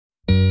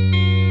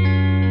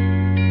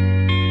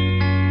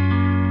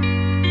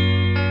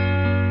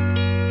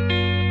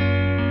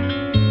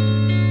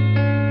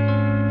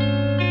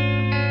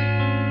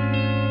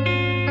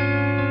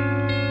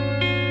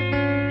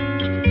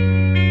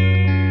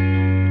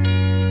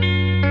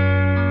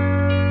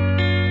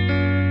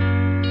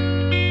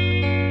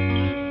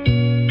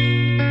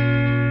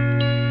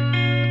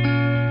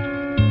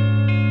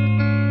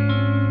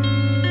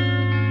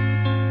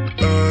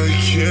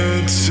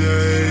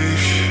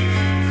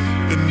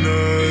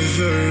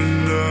Another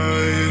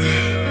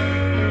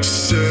night,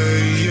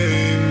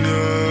 staying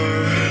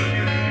up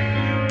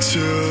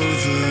till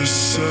the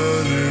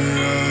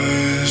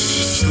sunrise,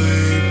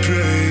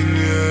 sleeping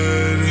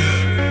in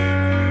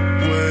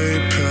way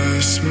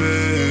past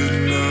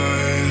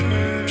midnight.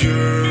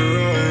 You're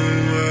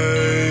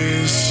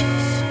always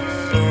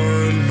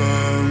on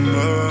my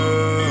mind,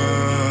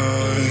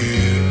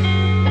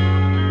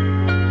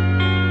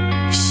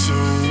 so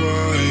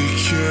why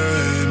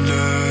can't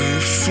I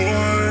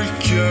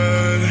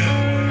forget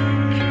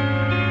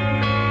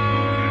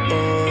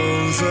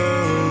all the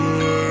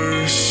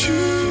words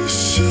you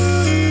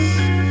said?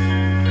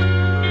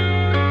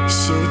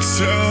 So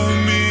tell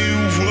me,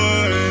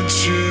 would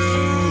you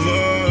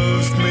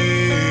love me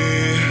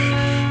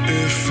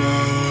if I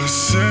was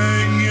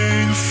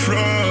hanging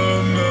from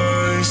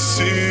my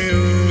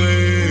ceiling,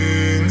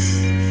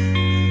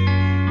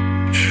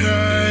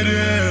 head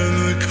in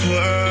the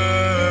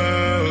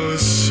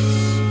clouds?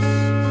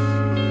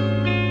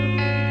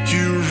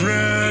 You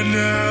ran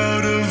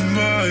out of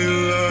my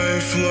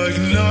life like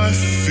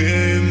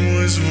nothing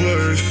was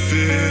worth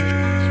it.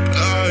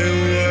 I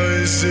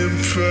was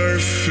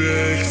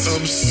imperfect,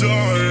 I'm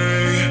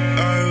sorry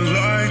I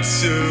lied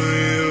to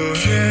you.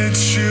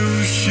 Can't you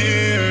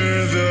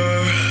hear the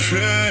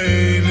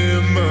pain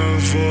in my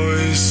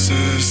voice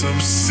as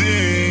I'm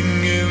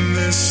singing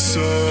this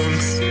song?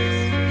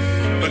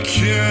 I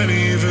can't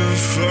even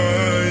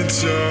find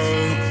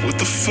out what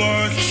the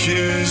fuck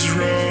is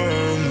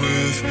wrong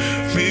with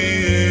me.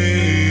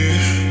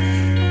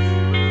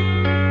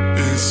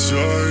 It's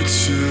hard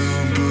to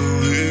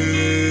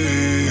believe.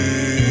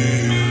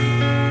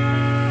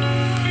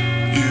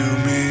 You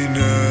mean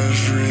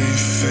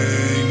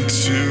everything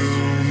to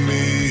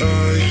me. I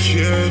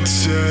can't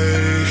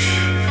take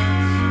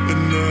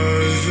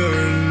another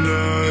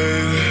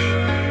night,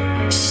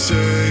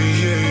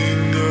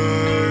 staying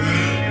up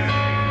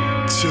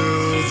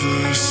till the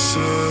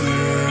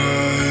sunrise,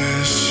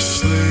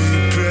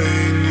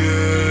 sleeping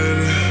in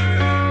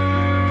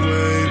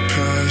way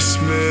past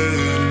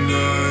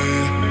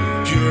midnight.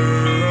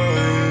 You're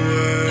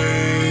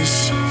always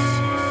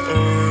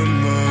on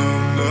my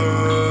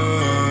mind,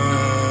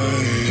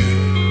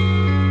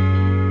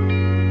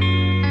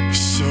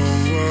 so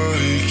why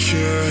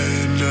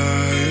can't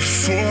I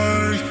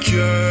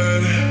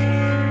forget